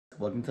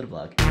welcome to the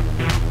vlog.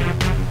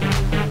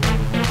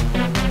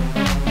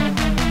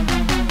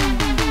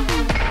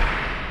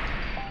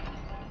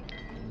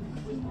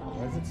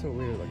 Why is it so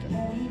weird looking?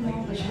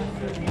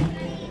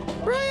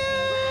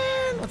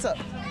 Brian! What's up?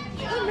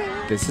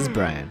 This is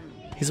Brian.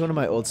 He's one of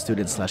my old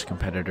students slash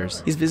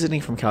competitors. He's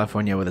visiting from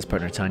California with his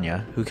partner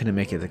Tanya, who couldn't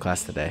make it to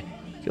class today.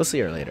 You'll see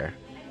her later.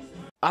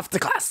 Off to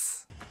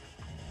class!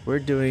 We're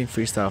doing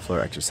freestyle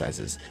floor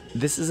exercises.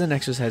 This is an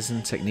exercise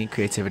in technique,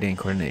 creativity, and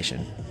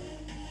coordination.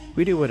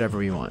 We do whatever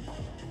we want.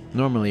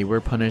 Normally, we're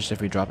punished if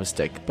we drop a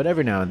stick, but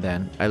every now and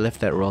then, I lift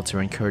that roll to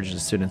encourage the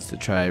students to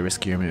try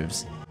riskier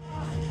moves.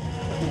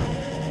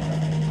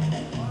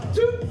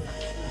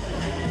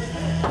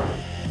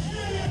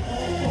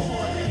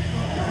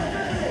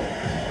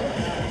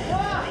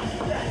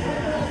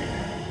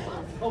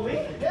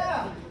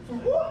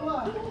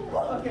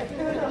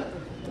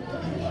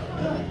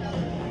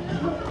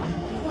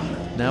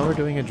 Now we're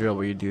doing a drill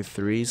where you do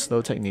 3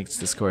 slow techniques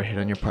to score a hit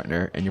on your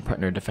partner, and your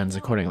partner defends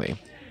accordingly.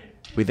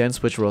 We then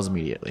switch roles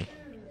immediately.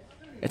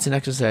 It's an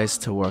exercise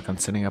to work on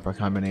setting up our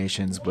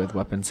combinations with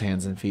weapons,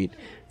 hands, and feet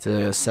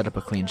to set up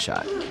a clean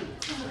shot.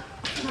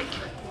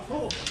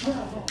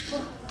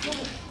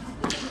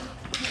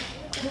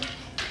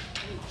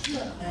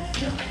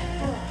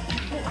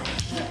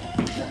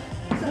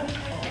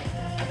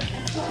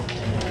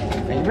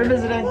 Thank you for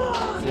visiting.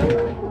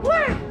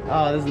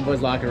 Oh, this is the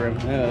boys' locker room.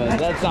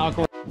 That's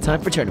awkward.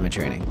 Time for tournament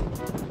training.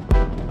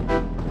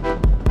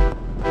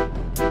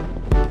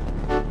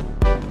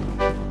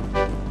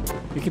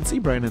 You can see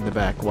Brian in the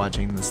back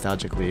watching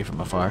nostalgically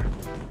from afar.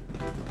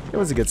 It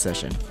was a good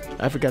session.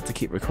 I forgot to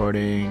keep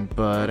recording,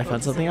 but I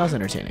found something else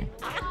entertaining.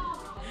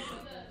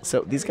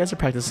 So these guys are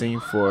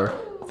practicing for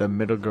the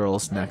middle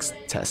girls' next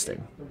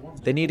testing.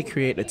 They need to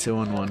create a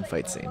 2-on-1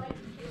 fight scene.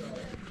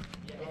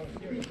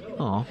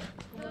 Aw,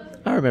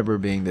 I remember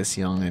being this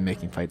young and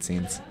making fight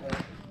scenes.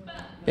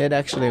 It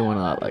actually went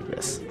a lot like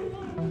this.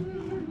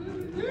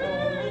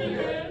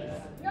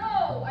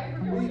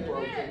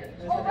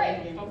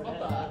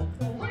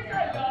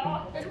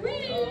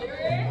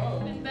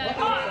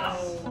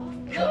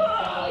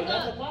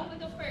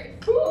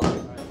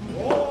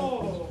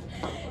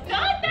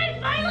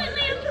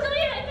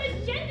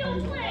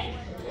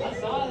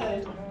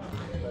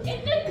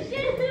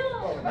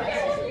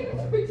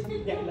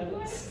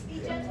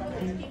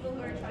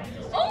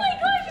 Oh my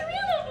gosh, are we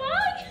on the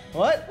vlog?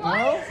 What? No?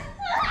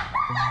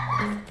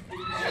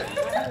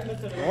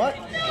 What?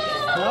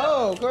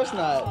 No, of course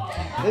not.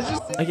 It's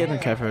just. I gave them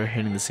crap for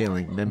hitting the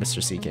ceiling, then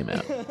Mr. C came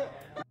out.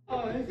 I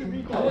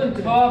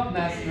wouldn't talk,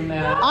 Master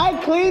Man.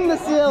 I cleaned the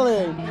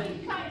ceiling!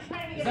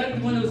 Is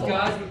that one of those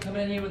guys who come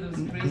in here with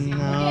those crazy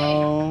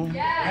No.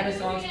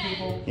 Renaissance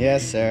people?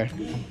 Yes, sir.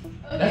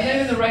 That's not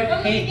even the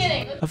right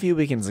paint. A few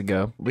weekends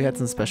ago, we had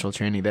some special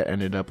training that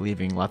ended up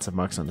leaving lots of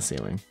marks on the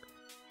ceiling.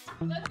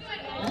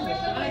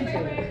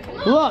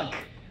 Look!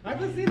 I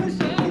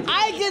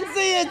can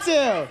see it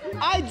too!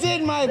 I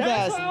did my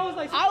best!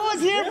 I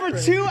was here for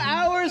 2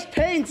 hours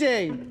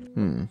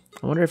painting!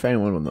 I wonder if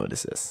anyone will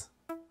notice this.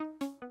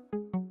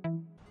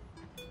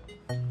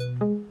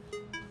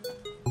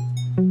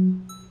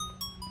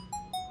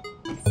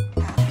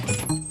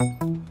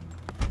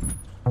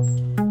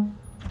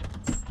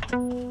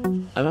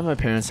 I'm at my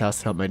parents' house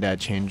to help my dad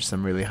change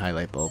some really high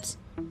light bulbs.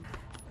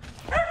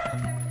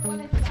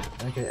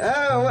 Okay.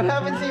 Oh, what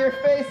happened to your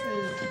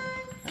faces?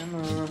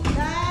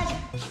 Dad,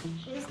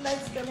 these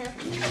lights don't have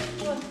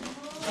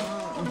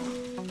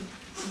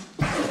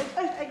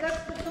I got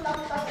the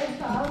laptop and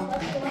found.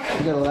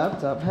 You got a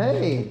laptop.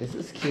 Hey, this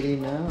is Kitty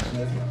now.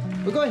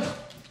 Bagoy!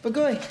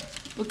 Bagoy!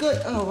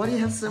 Bagoy! Oh, why do you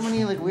have so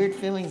many like weird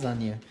feelings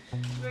on you?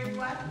 Weird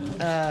what?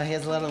 He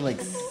has a lot of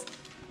like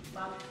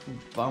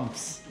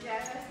bumps.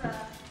 Yeah, that's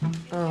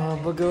Oh,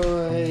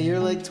 Bagoy, you're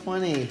like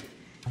 20.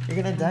 You're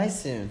gonna die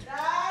soon.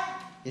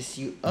 Dad! Yes,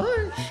 you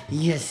are.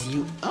 Yes,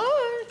 you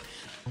are.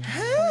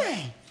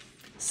 Hi.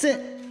 Sit.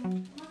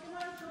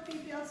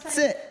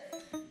 Sit.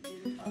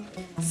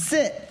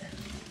 Sit.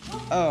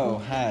 Oh,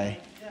 hi.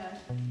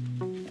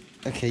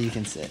 Okay, you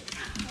can sit.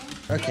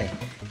 Okay.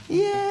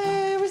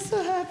 Yay, we're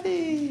so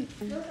happy.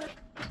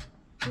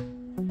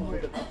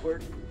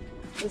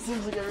 This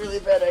seems like a really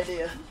bad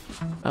idea.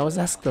 I was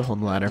asked to hold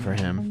the ladder for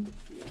him,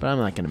 but I'm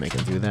not gonna make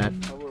him do that.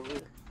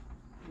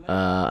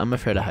 I'm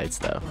afraid of heights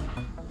though.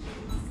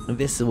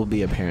 This will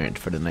be apparent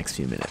for the next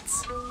few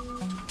minutes.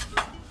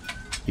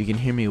 You can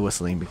hear me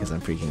whistling because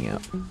I'm freaking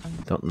out.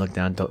 Don't look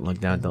down, don't look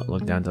down, don't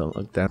look down, don't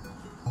look down.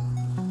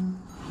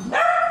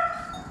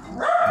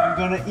 I'm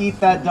gonna eat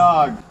that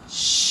dog.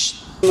 Shh.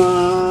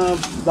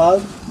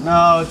 Bulb?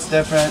 No, it's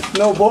different.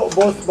 No,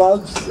 both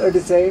bulbs are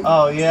the same.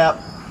 Oh, yeah.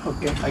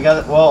 Okay. I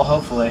got it. Well,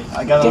 hopefully.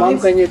 I got it. Mom,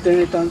 can you turn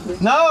it on,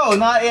 please? No,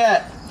 not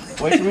yet.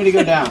 Wait for me to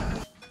go down.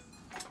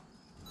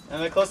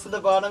 Am I close to the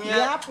bottom yet?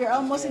 Yep, you're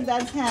almost in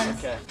Dad's hands.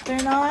 Okay.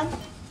 Turn on.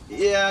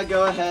 Yeah,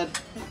 go ahead.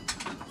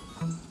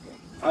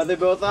 Are they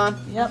both on?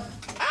 Yep.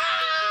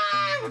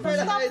 Ah! I'm afraid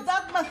of Stop heights.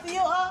 that, Matthew.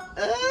 Ah.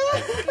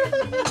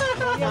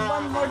 You have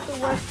one more to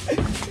work.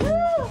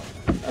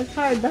 It's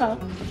hard, huh?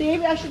 See,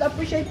 maybe I should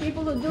appreciate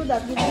people who do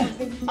that.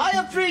 I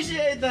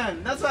appreciate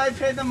them. That's why I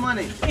pay them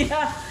money.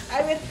 Yeah,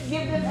 I will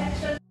give them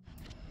extra.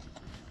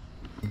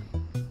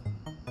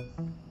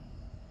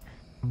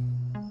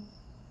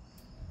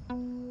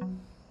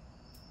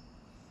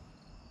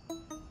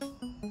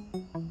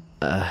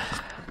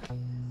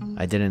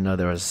 I didn't know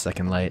there was a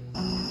second light.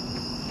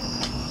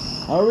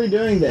 How are we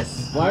doing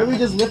this? Why are we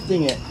just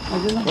lifting it?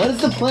 What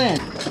is the plan?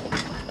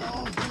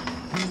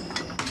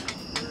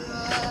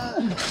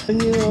 Can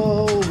you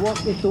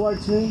walk it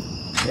towards me?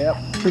 Yep.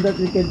 So that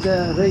we can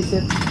raise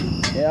it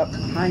Yep.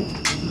 high.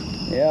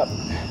 Yep.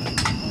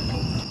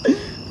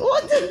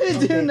 What do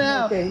we do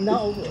now? Okay,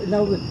 now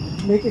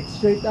make it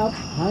straight up,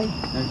 high.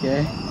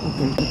 Okay.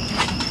 Okay.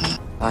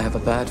 I have a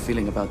bad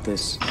feeling about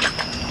this.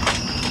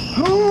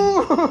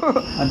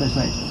 Other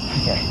side.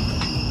 Okay.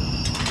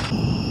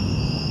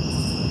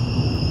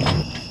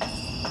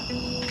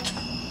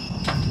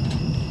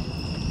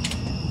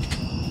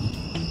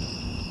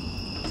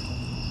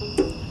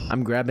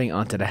 I'm grabbing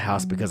onto the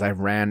house because I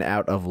ran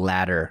out of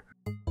ladder.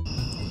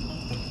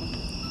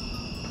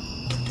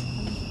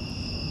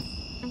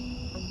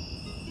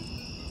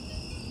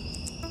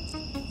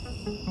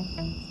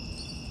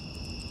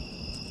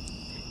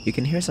 You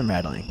can hear some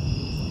rattling.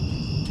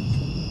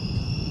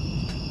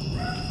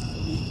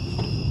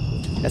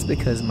 That's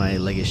because my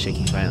leg is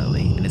shaking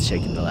violently and it's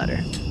shaking the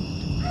ladder.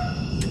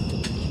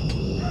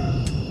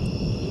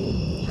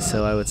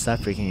 So I would stop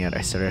freaking out.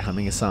 I started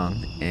humming a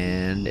song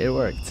and it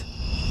worked.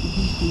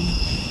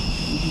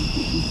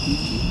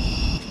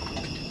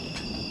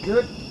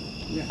 Good.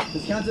 Yeah.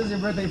 This counts as your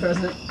birthday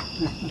present.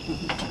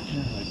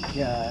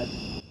 God.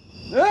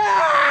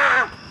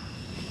 Ah!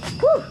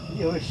 Whew.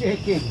 You were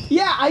shaking.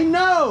 Yeah, I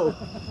know.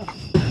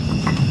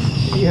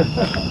 You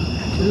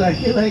like.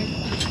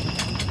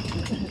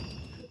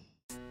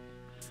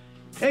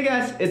 Hey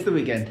guys, it's the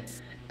weekend.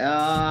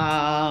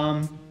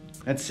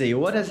 Let's see,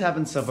 what has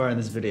happened so far in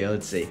this video?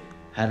 Let's see.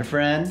 Had a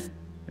friend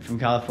from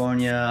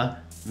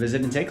California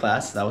visit and take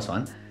class. That was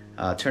fun.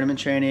 Tournament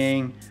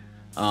training.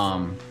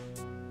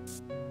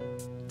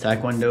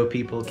 Taekwondo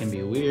people can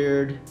be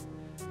weird.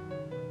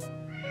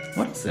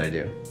 What else did I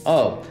do?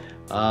 Oh,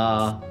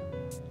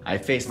 I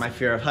faced my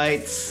fear of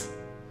heights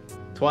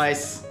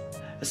twice.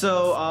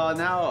 So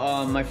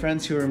now my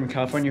friends who are in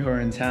California who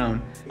are in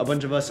town, a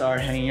bunch of us are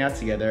hanging out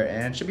together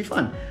and it should be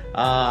fun.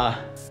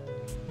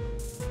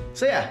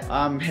 So yeah,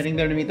 I'm heading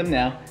there to meet them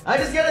now. I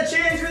just gotta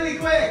change really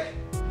quick.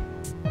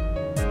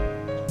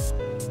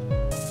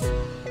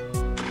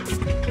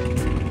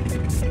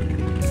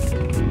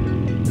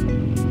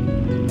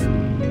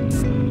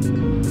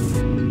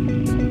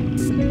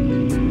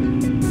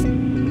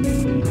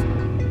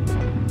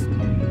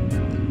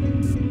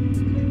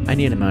 I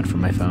need a mount for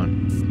my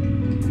phone.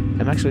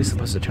 I'm actually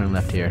supposed to turn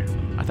left here.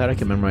 I thought I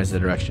could memorize the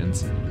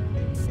directions.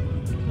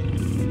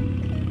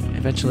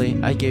 Eventually,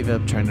 I gave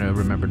up trying to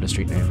remember the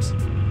street names.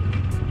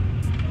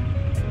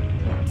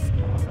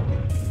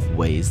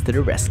 Waze to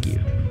the rescue.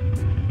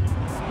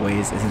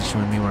 Waze isn't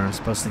showing me where I'm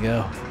supposed to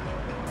go.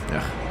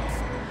 Ugh.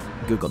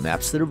 Google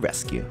Maps to the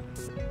rescue.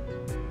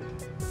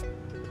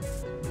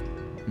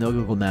 No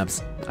Google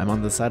Maps. I'm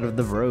on the side of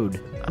the road.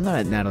 I'm not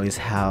at Natalie's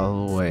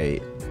house.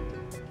 Wait.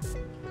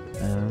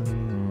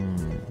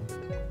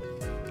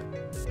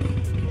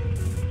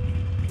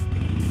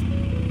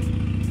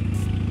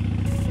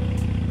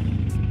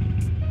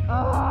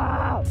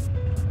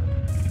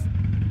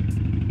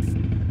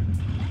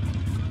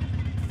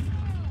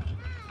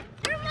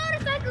 You're a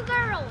motorcycle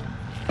girl.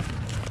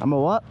 I'm a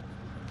what?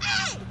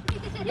 Hey!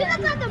 You look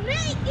like a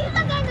mate. You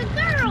look like a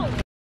girl.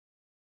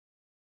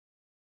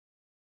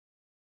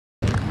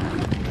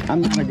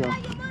 I'm gonna go. Why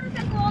is your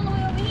motorcycle all the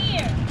way over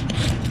here?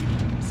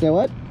 Say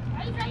what?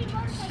 Why is that your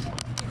motorcycle?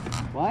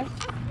 What?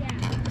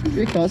 Yeah.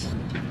 Because.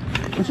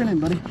 What's your name,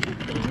 buddy?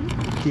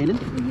 Jaden?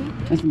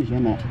 Nice to meet you.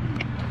 I'm Matt.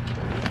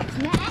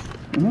 Matt?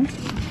 Mm-hmm.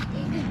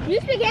 You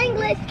speak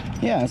English?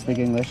 Yeah, I speak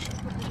English.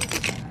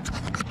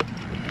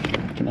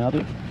 Can I help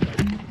you?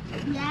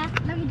 Yeah.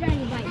 Let me drive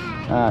your bike.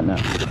 No.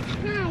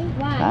 Hi.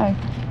 Why? Hi.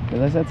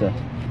 Because I said so.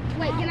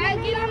 Wait, can I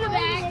get on the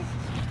back?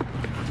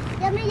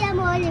 Yo me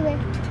llamo Oliver.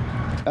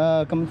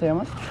 ¿Cómo te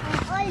llamas?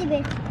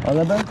 Oliver.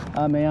 Oliver.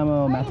 Me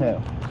llamo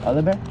Mateo.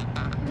 Oliver.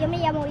 Yo me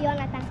llamo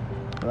Jonathan.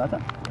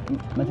 Jonathan. Yo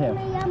Mateo.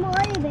 me llamo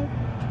Oliver.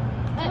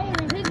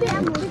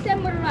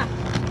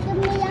 Yo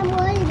me llamo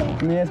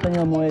Oliver. Mi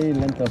español muy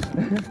lento.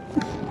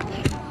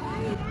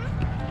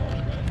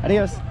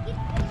 Adios.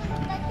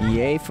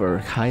 Yay for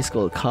high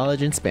school,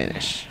 college, and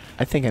Spanish.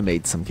 I think I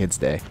made some kids'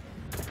 day.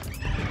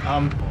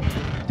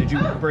 Did you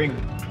bring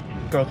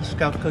Girl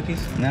Scout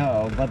cookies?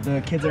 No, but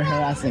the kids are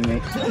harassing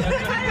me.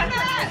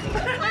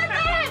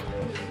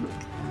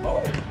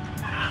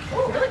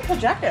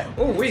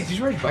 Oh wait, did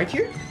you ride a bike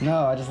here?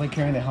 No, I just like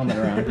carrying the helmet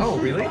around. Oh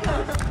really?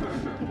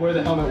 Wear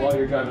the helmet while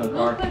you're driving the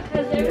car.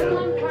 Because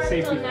everyone parks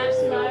on that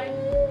side.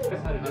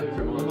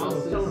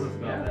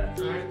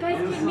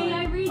 Guys, may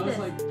I read this?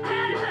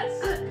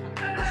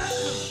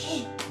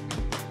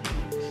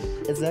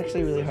 It's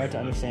actually really hard to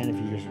understand if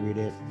you just read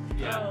it.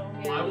 Yeah.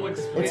 I will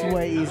explain. It's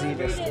way easy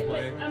to.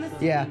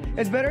 Yeah,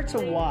 it's better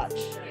to watch.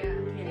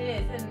 It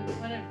is.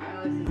 And one of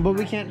Alex. But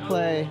we can't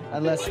play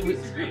unless we.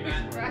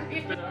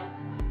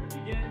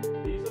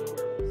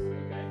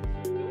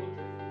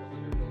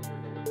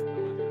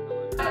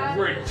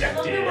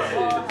 Rejected.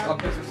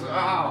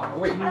 Oh,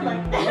 wait. Never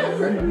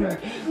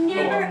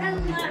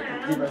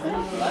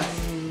allowed.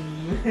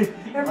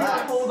 Everyone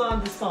hold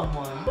on to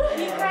someone.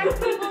 He cracks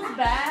people's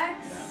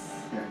backs.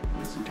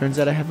 Turns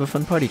out I have a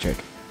fun party trick.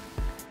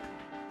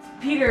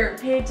 Peter,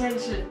 pay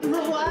attention.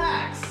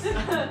 Relax.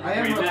 I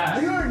am.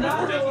 You are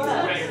not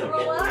relaxed.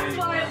 Relax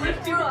while I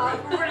lift you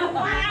up.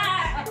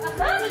 Relax.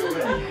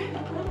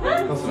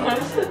 Alex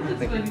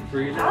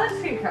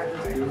can crack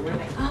my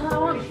back. Oh, I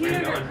want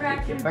Peter to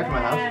crack your Back to my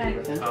house. back.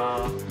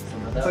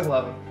 It's like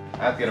 11. I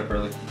have to get up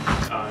early. Oh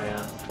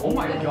yeah. Oh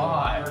my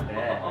god.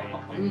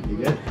 You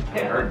good?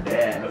 Her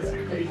dad. Just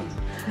your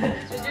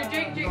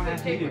drink. You line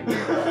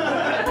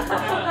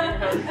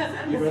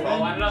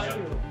it up.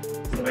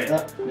 Wait.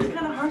 It's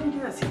kind of hard to do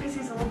that. See, because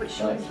he's a little bit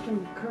short, he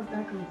can curve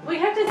back on. Well,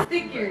 you have to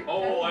stick your.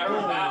 Oh, I heard You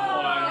that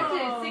one. have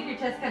to stick your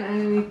chest kind of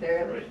underneath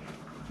there.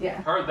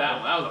 Yeah. Heard that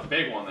one. That was a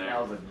big one there.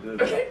 That was a good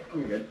one.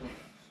 You're good.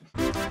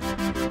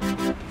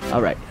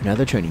 Alright,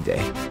 another training day.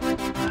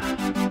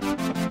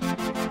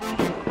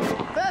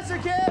 Faster,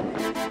 kid.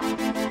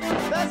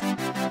 Faster.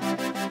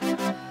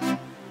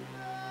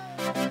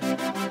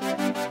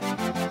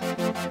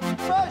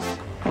 Push.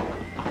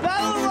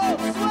 Battle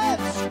rope.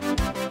 Switch.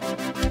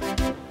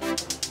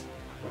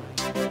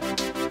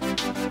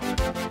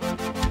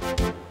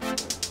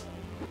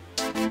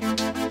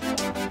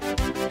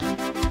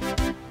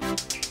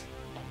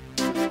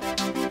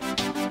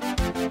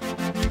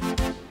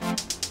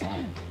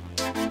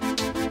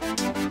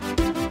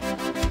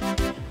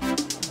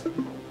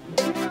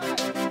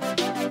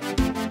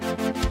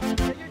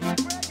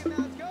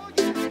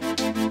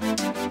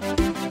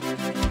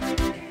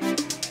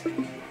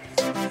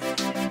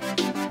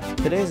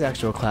 Today's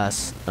actual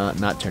class,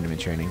 not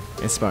tournament training,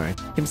 is sparring.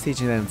 Kim's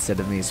teaching that instead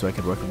of me so I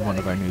could work with one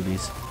of our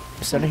newbies.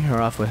 I'm starting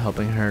her off with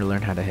helping her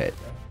learn how to hit.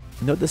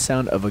 Note the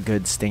sound of a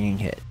good stinging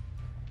hit.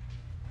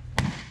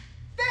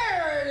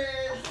 There it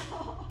is.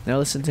 Now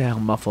listen to how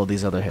muffled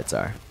these other hits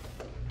are.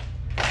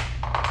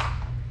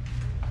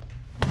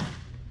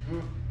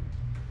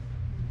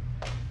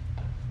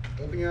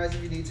 Open your eyes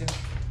if you need to.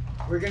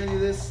 We're gonna do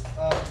this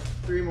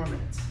 3 more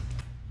minutes.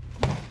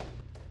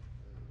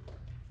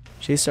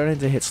 She's starting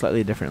to hit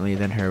slightly differently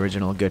than her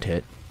original good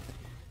hit.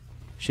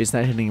 She's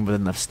not hitting with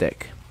enough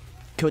stick.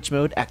 Coach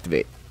mode,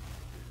 activate.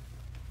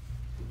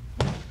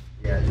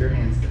 Yeah, your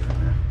hand's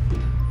different now.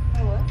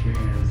 Oh, what? Your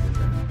hand is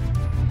different.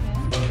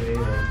 Okay,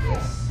 like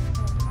this.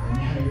 And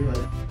now you're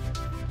like.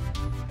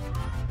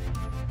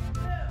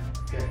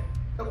 Okay.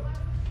 Go.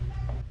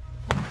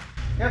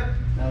 Yep.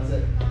 That was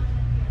it.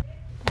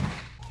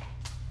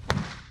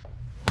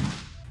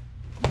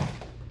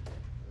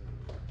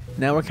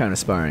 Now we're kind of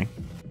sparring.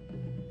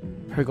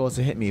 Her goal is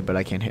to hit me, but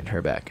I can't hit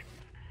her back.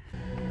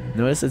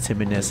 Notice the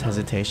timidness,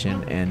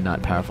 hesitation, and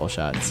not powerful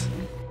shots.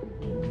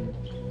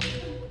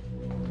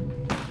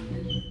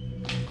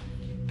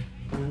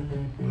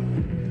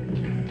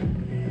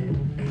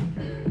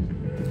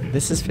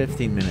 This is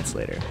 15 minutes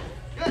later.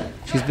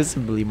 She's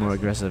visibly more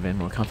aggressive and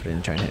more confident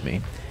in trying to hit me,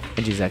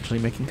 and she's actually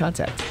making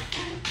contact.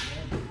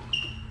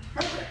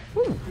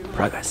 Woo,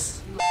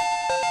 progress.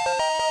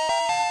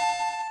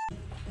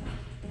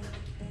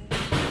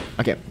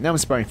 Okay, now I'm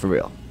sparring for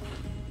real.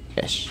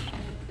 Ish.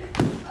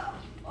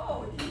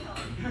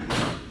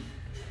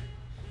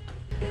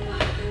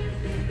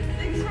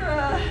 Thanks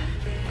for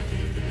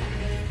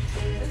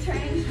the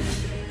training.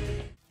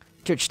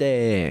 Church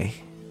day.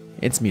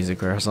 It's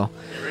music rehearsal.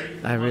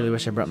 I really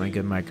wish I brought my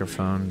good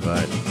microphone,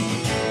 but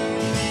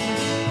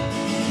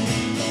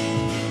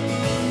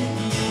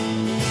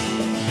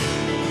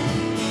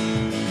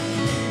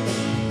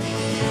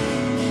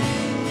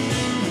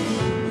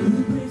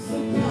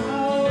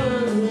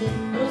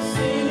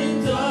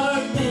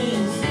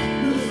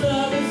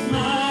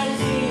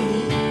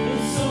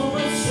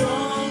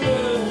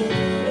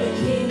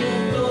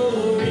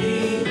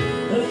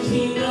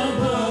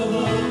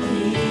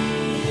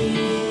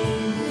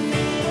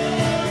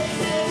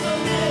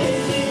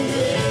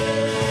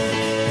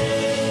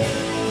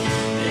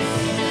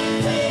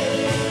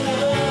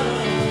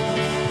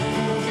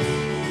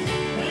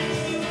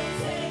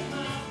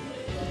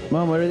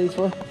Mom, what are these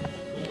for?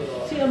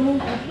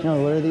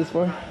 No, what are these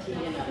for?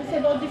 It's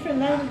about different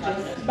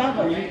languages.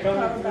 Babel.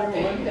 Power Babel.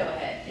 And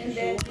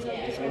then,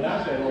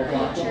 different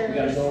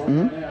cultures.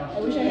 I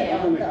wish I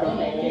had all the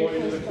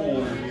elementary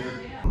schools.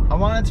 I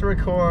wanted to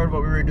record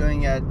what we were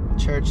doing at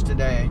church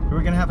today. We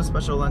were gonna have a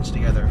special lunch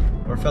together,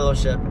 or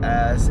fellowship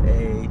as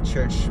a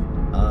church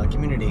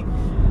community.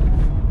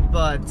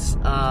 But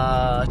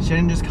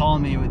Shannon just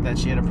called me that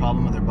she had a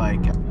problem with her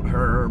bike.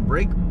 Her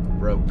brake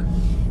broke.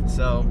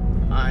 So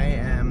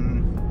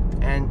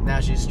and now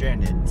she's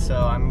stranded. So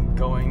I'm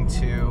going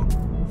to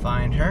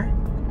find her,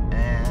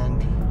 and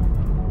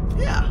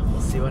yeah, we'll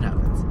see what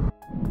happens.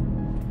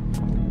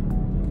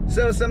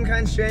 So some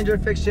kind stranger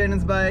fixed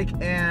Shannon's bike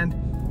and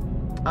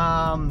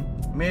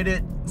made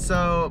it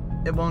so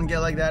it won't get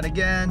like that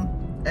again.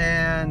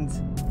 And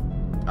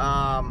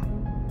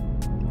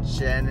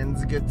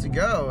Shannon's good to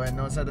go and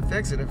knows how to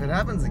fix it if it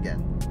happens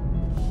again.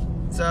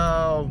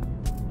 So,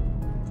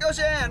 go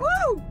Shan!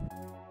 Woo!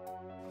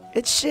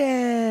 It's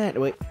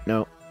Shan! Wait,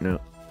 no,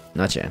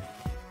 not Shan.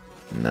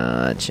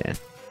 Not Shan.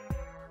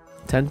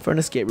 Time for an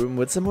escape room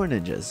with some more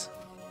ninjas.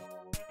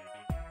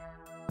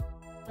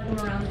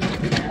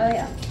 Oh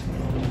yeah.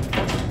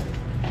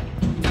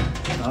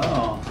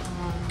 Oh.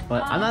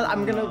 But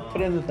I'm gonna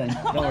put it in the thing.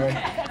 Don't worry.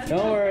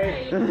 Don't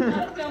worry.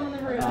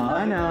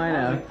 I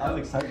know. I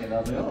was excited. I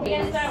was like, oh.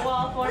 Against that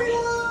wall for me.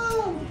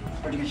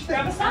 Where'd you get your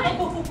Grab a sign.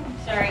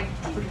 Sorry.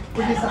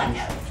 Where'd you get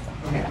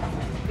okay.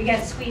 We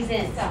gotta squeeze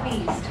in.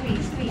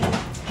 Squeeze.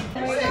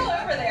 We're still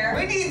over there.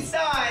 We need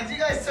signs. You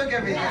guys took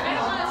everything.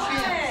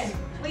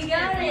 We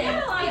got it. We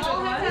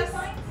all have to have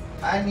signs.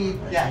 I need,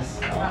 yes,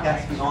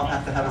 we all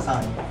have to have a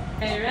sign.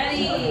 Okay,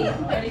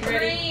 ready.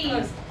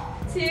 3,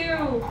 2,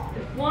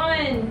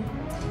 1.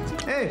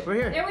 Hey, we're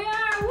here. There we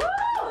are. Woo!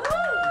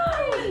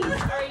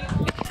 Nice.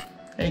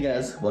 Hey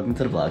guys, welcome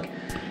to the vlog.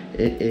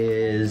 It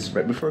is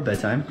right before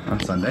bedtime on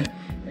Sunday,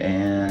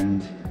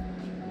 and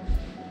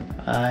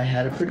I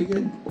had a pretty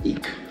good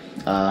week.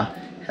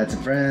 Had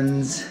some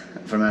friends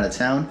from out of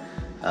town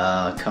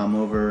come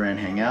over and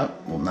hang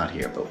out. Well, not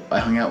here, but I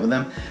hung out with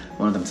them.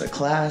 One of them's at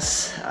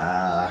class,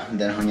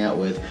 then hung out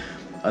with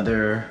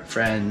other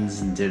friends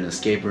and did an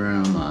escape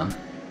room,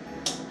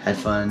 had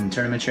fun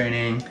tournament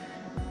training,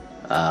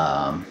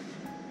 got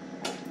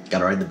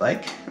to ride the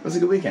bike. It was a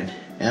good weekend.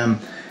 I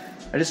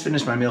just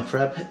finished my meal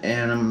prep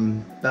and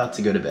I'm about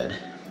to go to bed,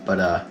 but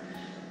I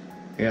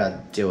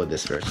gotta deal with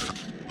this first.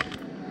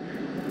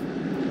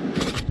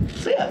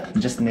 So yeah,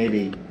 just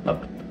maybe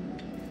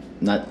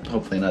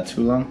hopefully not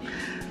too long,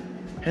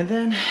 and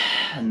then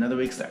another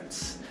week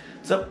starts.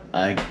 So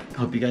I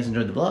hope you guys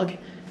enjoyed the vlog,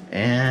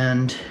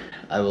 and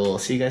I will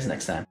see you guys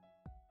next time.